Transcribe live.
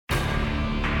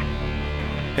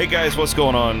Hey guys, what's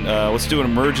going on? Let's do an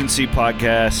emergency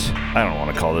podcast. I don't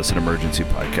want to call this an emergency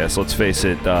podcast. Let's face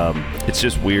it, it's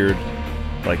just weird,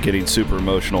 like getting super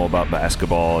emotional about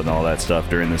basketball and all that stuff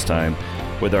during this time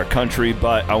with our country,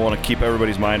 but I want to keep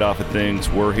everybody's mind off of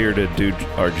things. We're here to do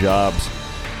our jobs.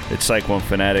 It's Cyclone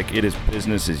Fanatic. It is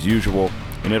business as usual,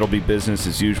 and it'll be business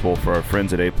as usual for our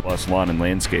friends at A+ Lawn and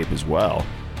Landscape as well.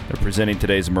 They're presenting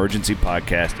today's emergency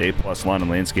podcast. A+ Lawn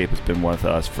and Landscape has been with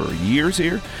us for years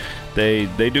here. They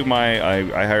do I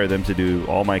hire them to do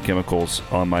all my chemicals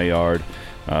on my yard,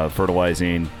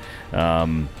 fertilizing.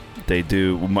 They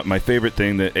do my favorite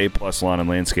thing that A+ Lawn and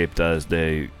Landscape does.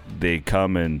 They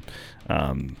come and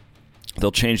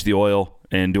they'll change the oil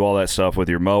and do all that stuff with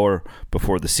your mower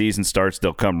before the season starts.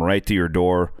 They'll come right to your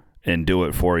door and do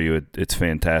it for you. It's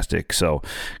fantastic. So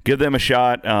give them a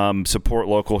shot. Support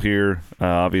local here.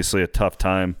 Obviously a tough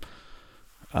time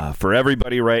for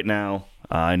everybody right now.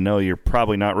 I know you're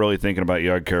probably not really thinking about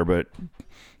yard care, but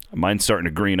mine's starting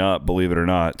to green up, believe it or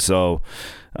not. So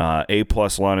A+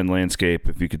 Lawn and Landscape,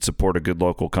 if you could support a good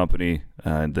local company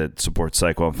that supports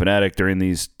Cyclone Fanatic during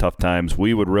these tough times,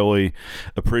 we would really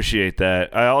appreciate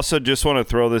that. I also just want to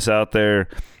throw this out there,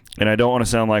 and I don't want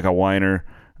to sound like a whiner.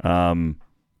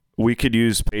 We could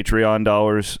use Patreon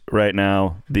dollars right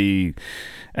now. The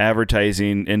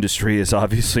advertising industry is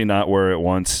obviously not where it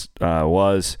once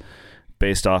was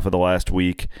based off of the last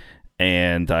week,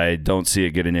 and I don't see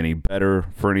it getting any better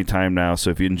for any time now.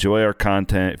 So if you enjoy our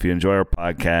content, if you enjoy our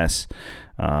podcasts,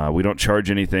 we don't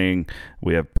charge anything.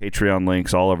 We have Patreon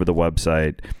links all over the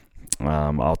website.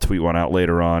 I'll tweet one out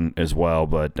later on as well,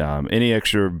 but any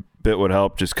extra bit would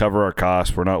help. Just cover our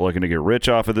costs. We're not looking to get rich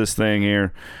off of this thing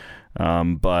here.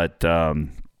 So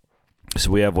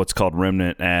we have what's called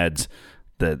remnant ads.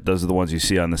 Those are the ones you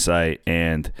see on the site,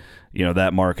 and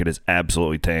that market is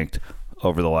absolutely tanked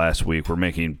over the last week. We're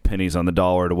making pennies on the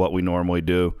dollar to what we normally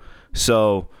do.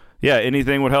 So yeah,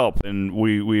 anything would help, and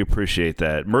we appreciate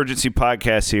that. Emergency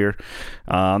podcast here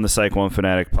on the Cyclone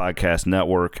Fanatic Podcast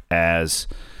Network, as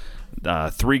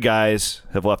 3 guys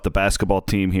have left the basketball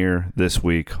team here this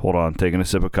week. Hold on, taking a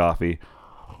sip of coffee.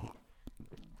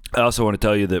 I also want to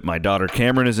tell you that my daughter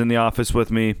Cameron is in the office with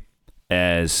me,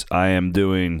 as I am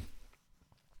doing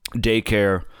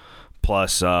daycare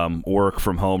plus work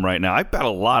from home right now. I bet a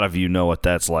lot of you know what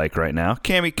that's like right now.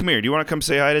 Cammy, come here. Do you want to come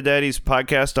say hi to Daddy's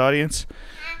podcast audience?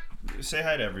 Say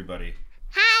hi to everybody.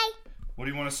 Hi. What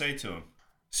do you want to say to them?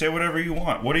 Say whatever you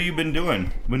want. What have you been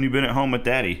doing when you've been at home with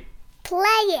Daddy?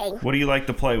 Playing. What do you like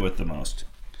to play with the most?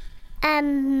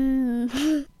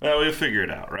 Well, we'll figure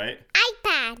it out, right?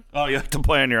 iPad. Oh, you have to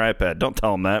play on your iPad. Don't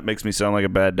tell him that. It makes me sound like a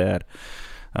bad dad.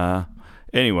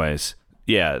 Anyways,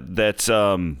 yeah, that's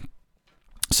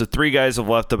so 3 guys have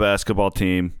left the basketball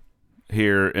team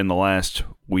here in the last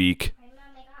week.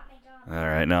 All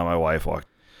right, now my wife walked.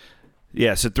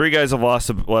 Yeah, so 3 guys have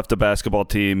left the basketball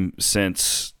team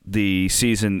since the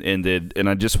season ended, and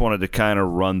I just wanted to kind of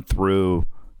run through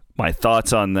my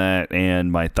thoughts on that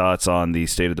and my thoughts on the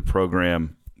state of the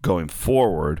program going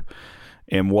forward,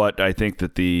 and what I think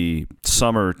that the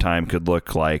summertime could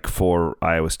look like for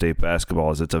Iowa State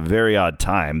basketball. Is it's a very odd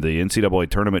time. The NCAA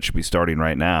tournament should be starting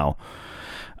right now.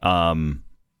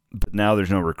 But now there's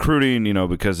no recruiting,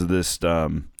 because of this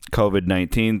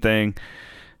COVID-19 thing.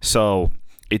 So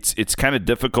it's kind of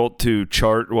difficult to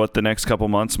chart what the next couple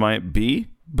months might be,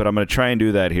 but I'm going to try and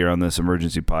do that here on this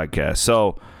emergency podcast.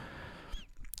 So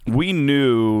we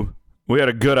had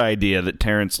a good idea that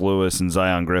Terrence Lewis and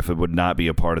Zion Griffin would not be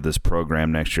a part of this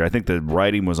program next year. I think the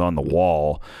writing was on the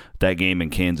wall that game in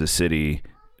Kansas City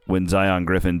when Zion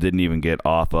Griffin didn't even get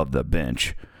off of the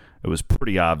bench. It was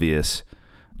pretty obvious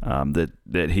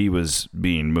that he was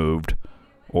being moved,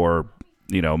 or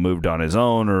moved on his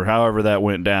own, or however that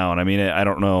went down. I mean, I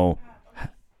don't know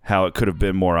how it could have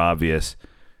been more obvious.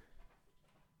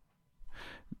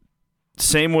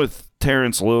 Same with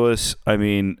Terrence Lewis. I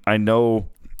mean, I know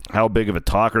how big of a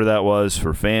talker that was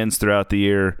for fans throughout the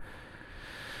year.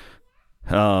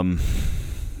 There's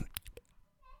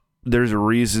a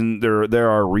reason. There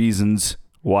are reasons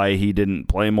why he didn't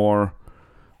play more.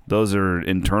 Those are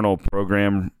internal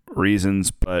program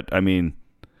reasons, but I mean,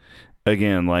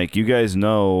 again, like you guys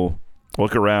know,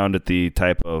 look around at the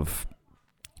type of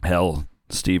hell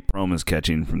Steve Prohm is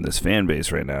catching from this fan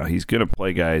base right now. He's going to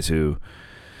play guys who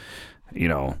he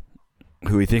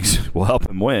thinks will help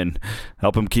him win,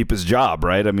 help him keep his job,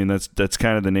 right? I mean, that's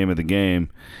kind of the name of the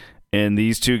game. And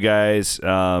these 2 guys,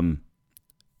 the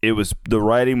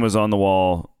writing was on the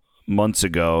wall months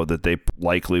ago that they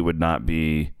likely would not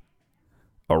be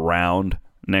around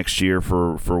next year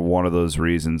for one of those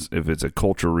reasons. If it's a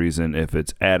culture reason, if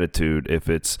it's attitude, if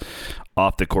it's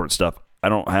off the court stuff, I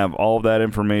don't have all of that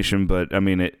information, but I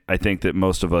mean, I think that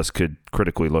most of us could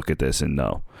critically look at this and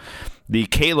know. The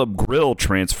Caleb Grill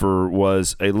transfer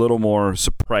was a little more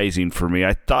surprising for me.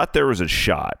 I thought there was a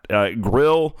shot.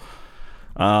 Grill,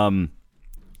 I'm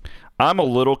a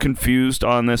little confused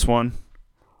on this one.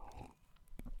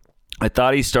 I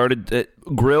thought he started.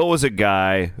 Grill was a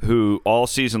guy who all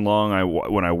season long,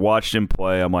 when I watched him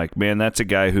play, I'm like, man, that's a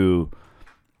guy who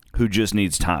just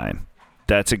needs time.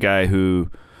 That's a guy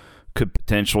who could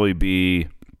potentially be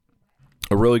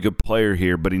a really good player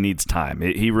here, but he needs time.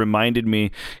 He reminded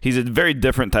me, he's a very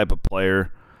different type of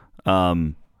player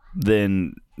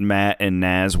than Matt and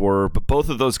Naz were, but both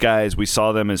of those guys, we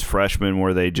saw them as freshmen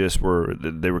where they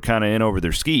were kind of in over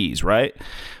their skis, right?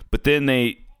 But then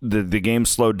the game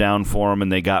slowed down for them and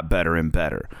they got better and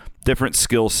better. Different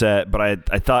skill set, but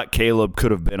I thought Caleb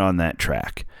could have been on that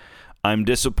track. I'm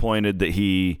disappointed that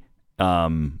he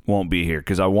won't be here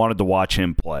because I wanted to watch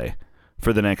him play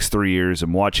for the next 3 years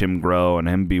and watch him grow and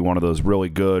him be one of those really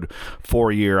good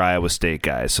 4-year Iowa State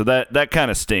guys. So that kind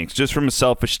of stinks. Just from a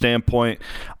selfish standpoint,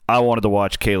 I wanted to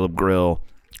watch Caleb Grill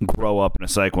grow up in a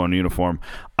Cyclone uniform.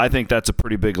 I think that's a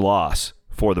pretty big loss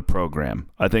for the program.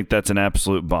 I think that's an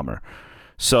absolute bummer.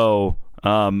 So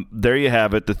there you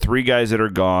have it, the 3 guys that are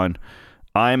gone.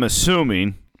 I'm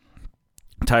assuming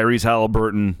Tyrese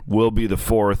Halliburton will be the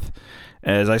 4th,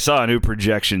 as I saw a new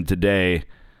projection today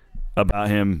about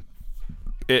him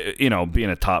being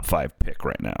a top 5 pick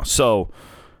right now. So,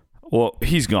 well,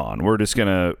 he's gone. We're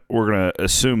gonna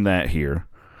assume that here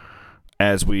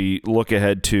as we look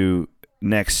ahead to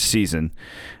next season,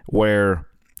 where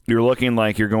you're looking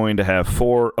like you're going to have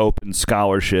 4 open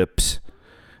scholarships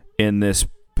in this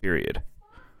period.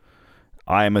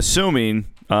 I am assuming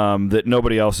that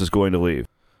nobody else is going to leave.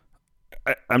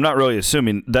 I'm not really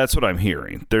assuming. That's what I'm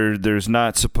hearing. There's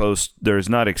not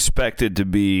expected to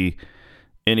be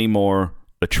any more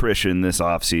attrition this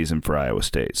offseason for Iowa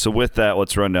State. So with that,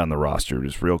 let's run down the roster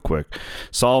just real quick.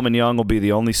 Solomon Young will be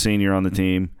the only senior on the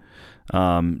team.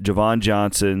 Javon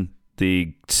Johnson,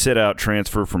 the sit-out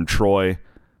transfer from Troy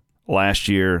last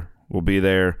year, will be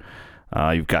there.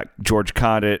 You've got George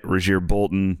Condit, Rozier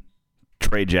Bolton,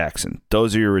 Trey Jackson.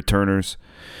 Those are your returners.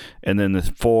 And then the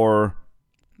 4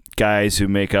 guys who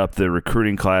make up the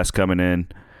recruiting class coming in,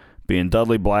 being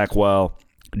Dudley Blackwell,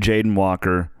 Jaden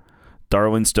Walker,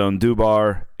 Darlin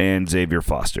Stone-Dubar, and Xavier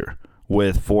Foster,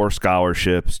 with 4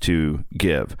 scholarships to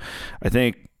give. I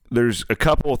think there's a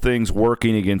couple of things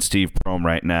working against Steve Prohm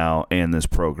right now and this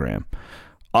program.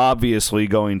 Obviously,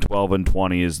 going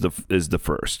 12-20 is the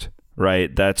first,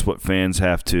 right? That's what fans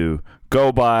have to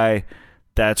go by.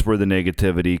 That's where the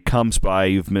negativity comes by.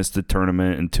 You've missed the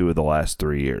tournament in 2 of the last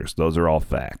 3 years. Those are all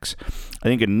facts. I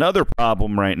think another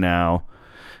problem right now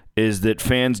is that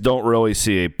fans don't really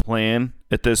see a plan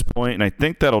at this point, and I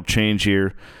think that'll change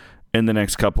here in the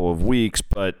next couple of weeks.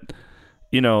 But,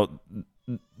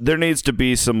 there needs to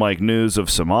be some news of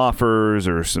some offers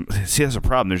or some. See, that's a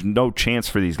problem. There's no chance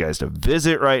for these guys to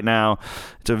visit right now.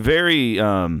 It's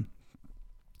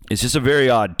just a very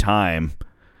odd time.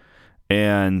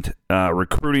 And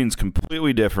recruiting's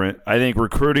completely different. I think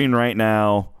recruiting right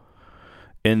now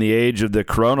in the age of the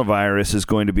coronavirus is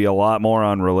going to be a lot more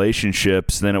on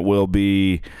relationships than it will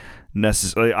be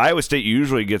necessarily. Iowa State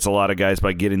usually gets a lot of guys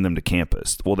by getting them to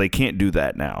campus. Well, they can't do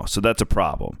that now, so that's a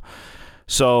problem.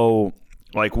 So,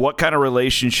 what kind of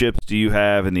relationships do you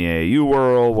have in the AAU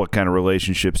world? What kind of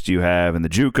relationships do you have in the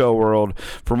JUCO world?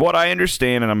 From what I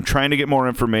understand, and I'm trying to get more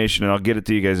information, and I'll get it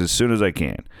to you guys as soon as I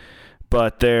can,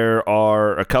 but there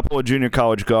are a couple of junior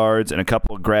college guards and a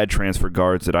couple of grad transfer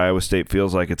guards that Iowa State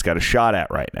feels like it's got a shot at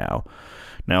right now.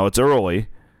 Now, it's early,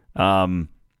 and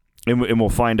we'll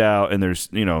find out, and there's,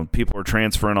 people are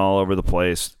transferring all over the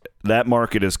place. That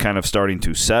market is kind of starting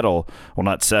to settle. Well,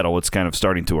 not settle. It's kind of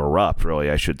starting to erupt, really,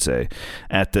 I should say,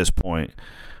 at this point.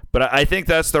 But I think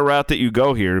that's the route that you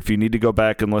go here. If you need to go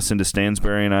back and listen to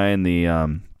Stansberry and I in the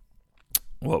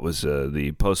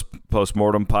the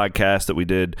post-mortem podcast that we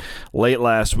did late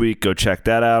last week, go check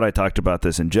that out. I talked about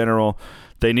this in general.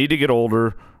 They need to get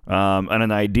older. In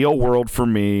an ideal world for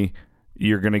me,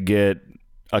 you're going to get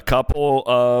a couple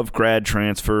of grad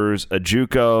transfers, a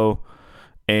JUCO,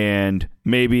 and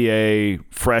maybe a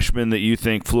freshman that you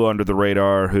think flew under the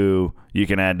radar who you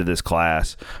can add to this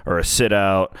class, or a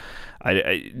sit-out.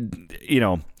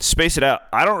 Space it out.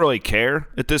 I don't really care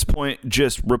at this point.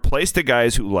 Just replace the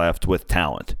guys who left with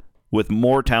talent. with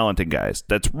more talented guys.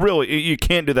 That's really, you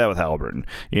can't do that with Halliburton.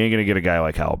 You ain't going to get a guy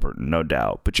like Halliburton, no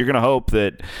doubt. But you're going to hope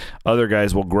that other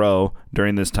guys will grow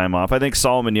during this time off. I think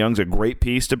Solomon Young's a great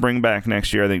piece to bring back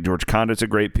next year. I think George Condit's a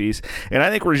great piece. And I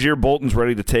think Rasir Bolton's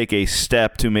ready to take a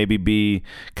step to maybe be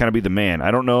the man. I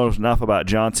don't know enough about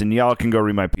Johnson. Y'all can go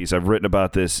read my piece. I've written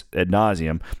about this ad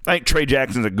nauseum. I think Trey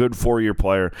Jackson's a good 4-year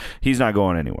player. He's not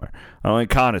going anywhere. I don't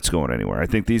think Condit's going anywhere. I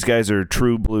think these guys are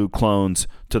true blue clones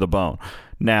to the bone.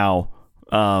 Now,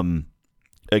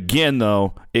 again,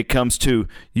 though, it comes to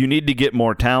you need to get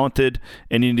more talented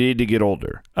and you need to get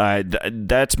older.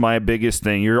 That's my biggest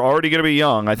thing. You're already going to be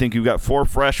young. I think you've got 4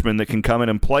 freshmen that can come in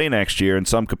and play next year in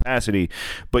some capacity,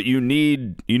 but you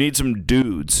need some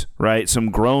dudes, right? Some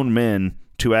grown men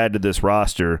to add to this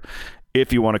roster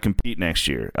if you want to compete next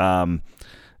year.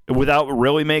 Without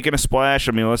really making a splash,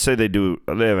 I mean, let's say they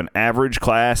have an average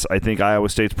class. I think Iowa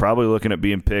State's probably looking at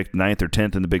being picked 9th or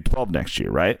 10th in the Big 12 next year,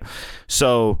 right?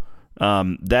 So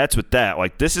that's with that.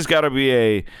 Like, this has got to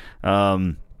be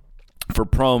for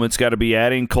Prohm, it's got to be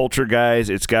adding culture guys.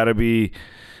 It's got to be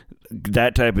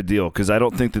that type of deal, because I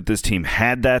don't think that this team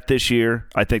had that this year.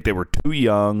 I think they were too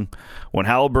young. When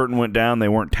Halliburton went down, they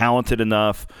weren't talented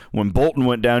enough. When Bolton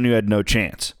went down, you had no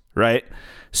chance, right?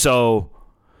 So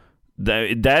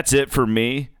that's it for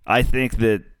me. I think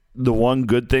that the one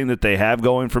good thing that they have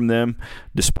going from them,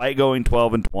 despite going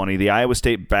 12-20, the Iowa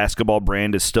State basketball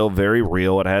brand is still very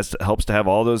real. It helps to have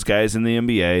all those guys in the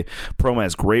NBA. Prohm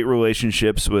has great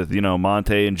relationships with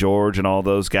Monte and George and all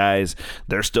those guys.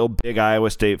 They're still big Iowa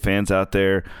State fans out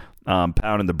there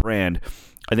pounding the brand.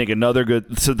 I think another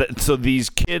good so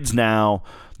these kids now,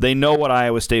 they know what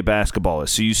Iowa State basketball is.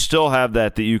 So you still have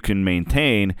that you can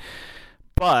maintain.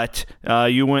 But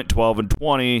you went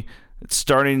 12-20. It's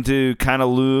starting to kind of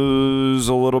lose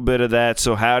a little bit of that.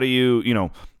 So how do you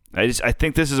I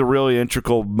think this is a really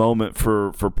integral moment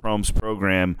for Prohm's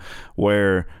program,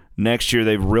 where next year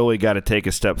they've really got to take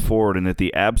a step forward and at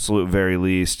the absolute very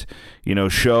least,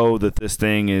 show that this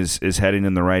thing is heading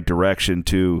in the right direction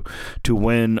to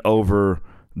win over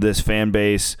this fan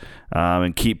base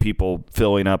and keep people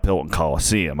filling up Hilton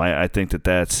Coliseum. I think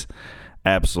that's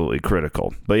absolutely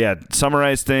critical. But yeah,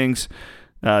 summarize things.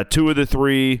 2 of the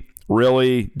 3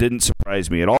 really didn't surprise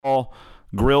me at all.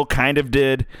 Grill kind of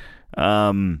did.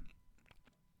 I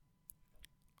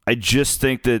just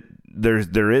think that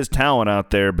there is talent out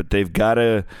there, but they've got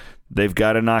to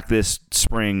knock this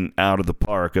spring out of the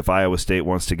park if Iowa State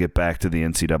wants to get back to the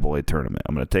NCAA tournament.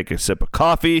 I'm going to take a sip of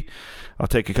coffee. I'll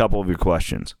take a couple of your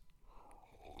questions.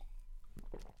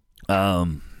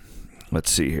 Let's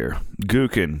see here.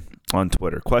 Gookin on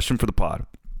Twitter. Question for the pod.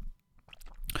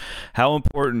 How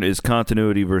important is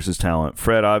continuity versus talent?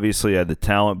 Fred obviously had the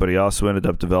talent, but he also ended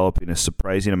up developing a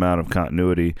surprising amount of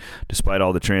continuity. Despite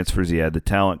all the transfers he had, the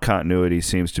talent continuity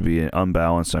seems to be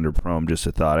unbalanced under Prohm. Just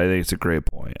a thought. I think it's a great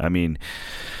point. I mean,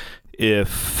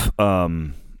 if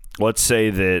let's say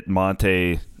that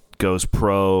Monte goes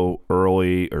pro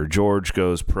early or George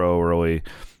goes pro early,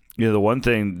 the one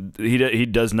thing he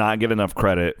does not get enough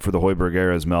credit for the Hoiberg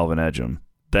era is Melvin Ejim.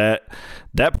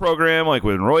 That program, like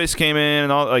when Royce came in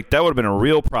and all, like that would have been a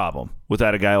real problem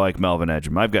without a guy like Melvin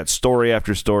Ejim. I've got story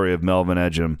after story of Melvin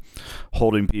Ejim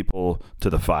holding people to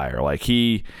the fire. Like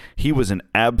he was an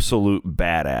absolute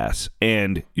badass.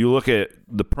 And you look at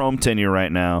the Prohm tenure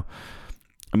right now,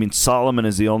 I mean, Solomon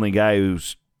is the only guy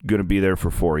who's going to be there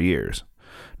for 4 years.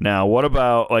 Now, what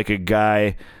about like a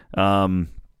guy,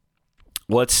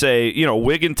 let's say,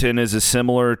 Wigginton is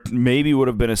maybe would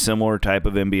have been a similar type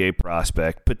of NBA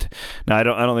prospect, but no, I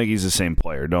don't think he's the same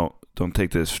player. Don't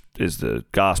take this as the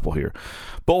gospel here.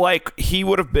 But like he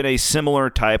would have been a similar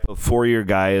type of 4-year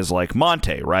guy as like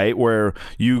Monte, right? Where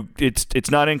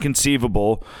it's not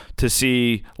inconceivable to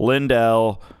see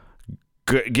Lindell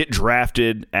get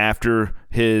drafted after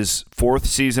his 4th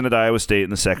season at Iowa State in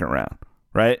the 2nd round,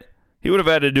 right? He would have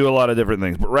had to do a lot of different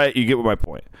things, but right, you get my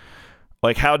point.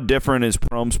 Like, how different is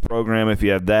Prohm's program if you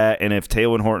have that, and if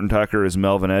Taylor Horton-Tucker is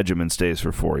Melvin Ejim and stays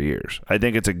for 4 years? I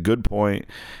think it's a good point.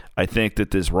 I think that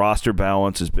this roster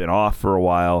balance has been off for a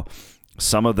while.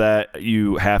 Some of that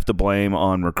you have to blame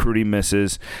on recruiting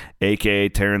misses, a.k.a.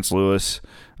 Terrence Lewis,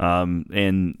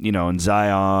 and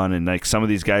Zion, and like some of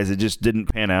these guys that just didn't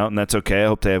pan out, and that's okay. I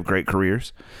hope they have great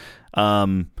careers.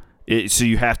 So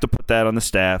you have to put that on the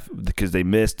staff because they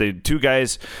missed. 2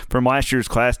 guys from last year's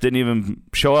class didn't even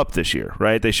show up this year,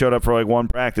 right? They showed up for like 1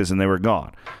 practice and they were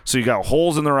gone. So you got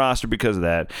holes in the roster because of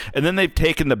that. And then they've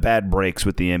taken the bad breaks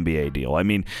with the NBA deal. I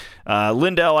mean,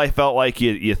 Lindell, I felt like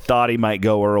you thought he might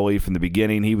go early from the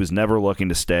beginning. He was never looking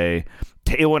to stay.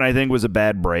 Taylor, I think, was a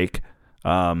bad break.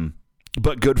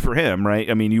 But good for him,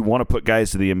 right? I mean, you want to put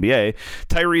guys to the NBA.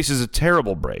 Tyrese is a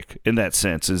terrible break in that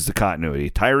sense, is the continuity.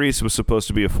 Tyrese was supposed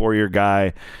to be a 4-year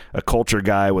guy, a culture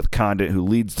guy with Condit who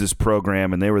leads this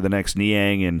program, and they were the next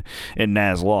Niang and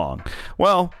Naz Long.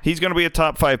 Well, he's going to be a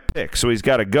top 5 pick, so he's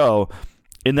got to go,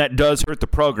 and that does hurt the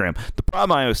program. The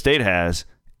problem Iowa State has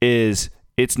is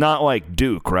it's not like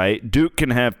Duke, right? Duke can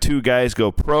have 2 guys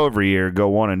go pro every year, go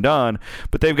one and done,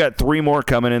 but they've got 3 more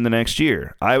coming in the next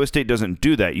year. Iowa State doesn't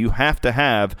do that. You have to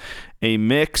have a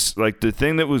mix. Like the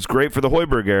thing that was great for the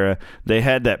Hoiberg era, they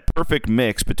had that perfect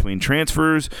mix between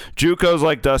transfers, JUCOs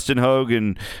like Dustin Hogue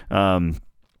and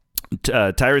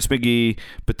Tyrese McGee,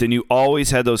 but then you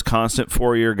always had those constant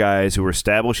 4-year guys who were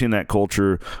establishing that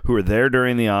culture, who were there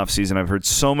during the offseason. I've heard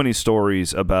so many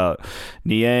stories about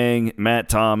Niang, Matt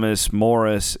Thomas,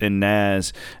 Morris, and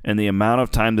Naz, and the amount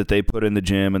of time that they put in the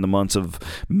gym in the months of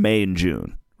May and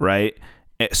June, right?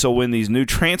 So when these new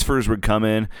transfers would come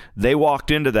in, they walked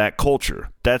into that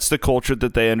culture. That's the culture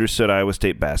that they understood Iowa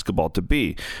State basketball to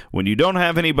be. When you don't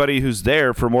have anybody who's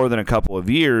there for more than a couple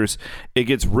of years, it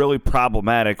gets really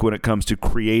problematic when it comes to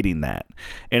creating that.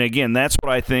 And again, that's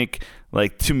what I think,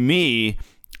 like, to me,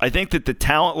 I think that the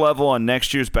talent level on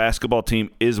next year's basketball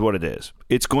team is what it is.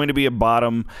 It's going to be a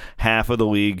bottom half of the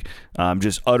league,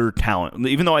 just utter talent.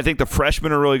 Even though I think the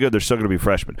freshmen are really good, they're still going to be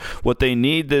freshmen. What they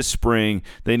need this spring,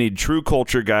 they need true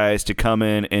culture guys to come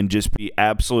in and just be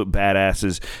absolute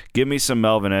badasses. Give me some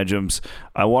Melvin Edgems.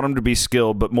 I want them to be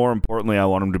skilled, but more importantly, I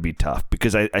want them to be tough,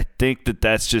 because I think that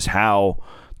that's just how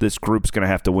this group's going to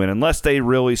have to win, unless they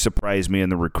really surprise me in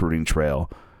the recruiting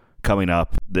trail coming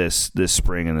up this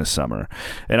spring and this summer.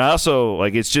 And I also,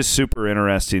 like, it's just super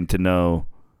interesting to know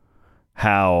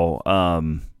how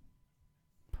how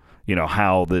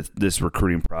this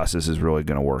recruiting process is really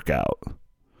going to work out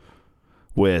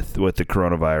with the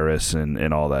coronavirus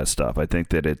and all that stuff. I think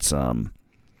that it's I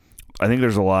think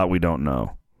there's a lot we don't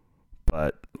know,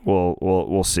 but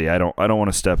we'll see. I don't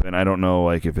want to step in. I don't know,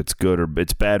 like, if it's good or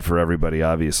it's bad for everybody,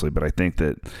 obviously, but I think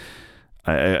that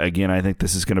I think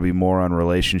this is going to be more on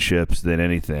relationships than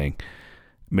anything.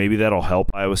 Maybe that'll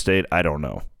help Iowa State. I don't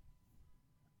know.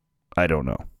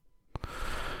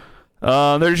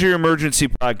 There's your emergency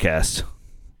podcast.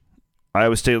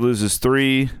 Iowa State loses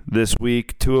 3 this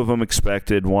week. 2 of them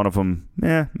expected. 1 of them,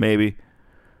 maybe.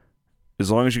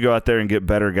 As long as you go out there and get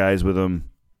better guys with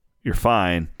them, you're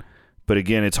fine. But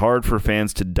again, it's hard for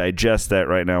fans to digest that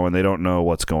right now when they don't know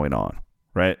what's going on,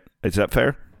 right? Is that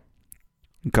fair?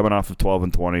 Coming off of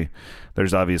 12-20,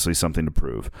 there's obviously something to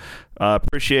prove.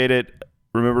 Appreciate it.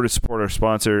 Remember to support our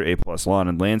sponsor, A+ Lawn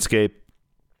and Landscape,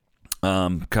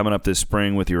 coming up this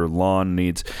spring with your lawn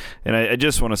needs. And I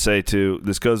just want to say, too,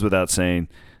 this goes without saying,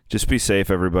 just be safe,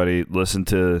 everybody. Listen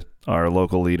to our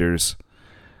local leaders.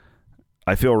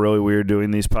 I feel really weird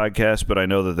doing these podcasts, but I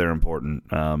know that they're important.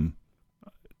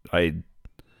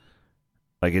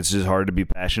 It's just hard to be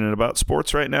passionate about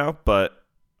sports right now, but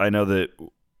I know that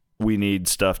we need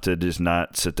stuff to just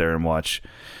not sit there and watch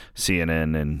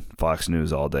CNN and Fox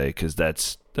News all day, because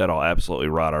that'll absolutely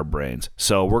rot our brains.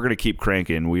 So we're going to keep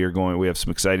cranking. We have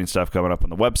some exciting stuff coming up on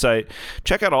the website.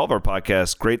 Check out all of our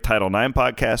podcasts. Great Title IX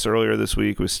podcast earlier this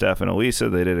week with Steph and Elisa.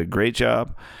 They did a great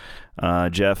job.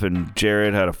 Jeff and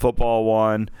Jared had a football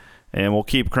one, and we'll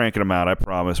keep cranking them out. I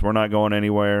promise. We're not going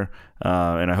anywhere,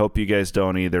 and I hope you guys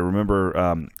don't either.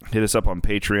 Remember, hit us up on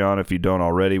Patreon if you don't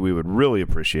already. We would really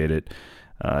appreciate it.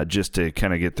 Just to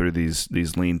kind of get through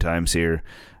these lean times here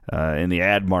in the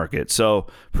ad market. So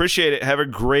appreciate it. Have a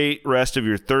great rest of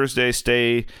your Thursday.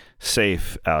 Stay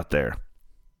safe out there.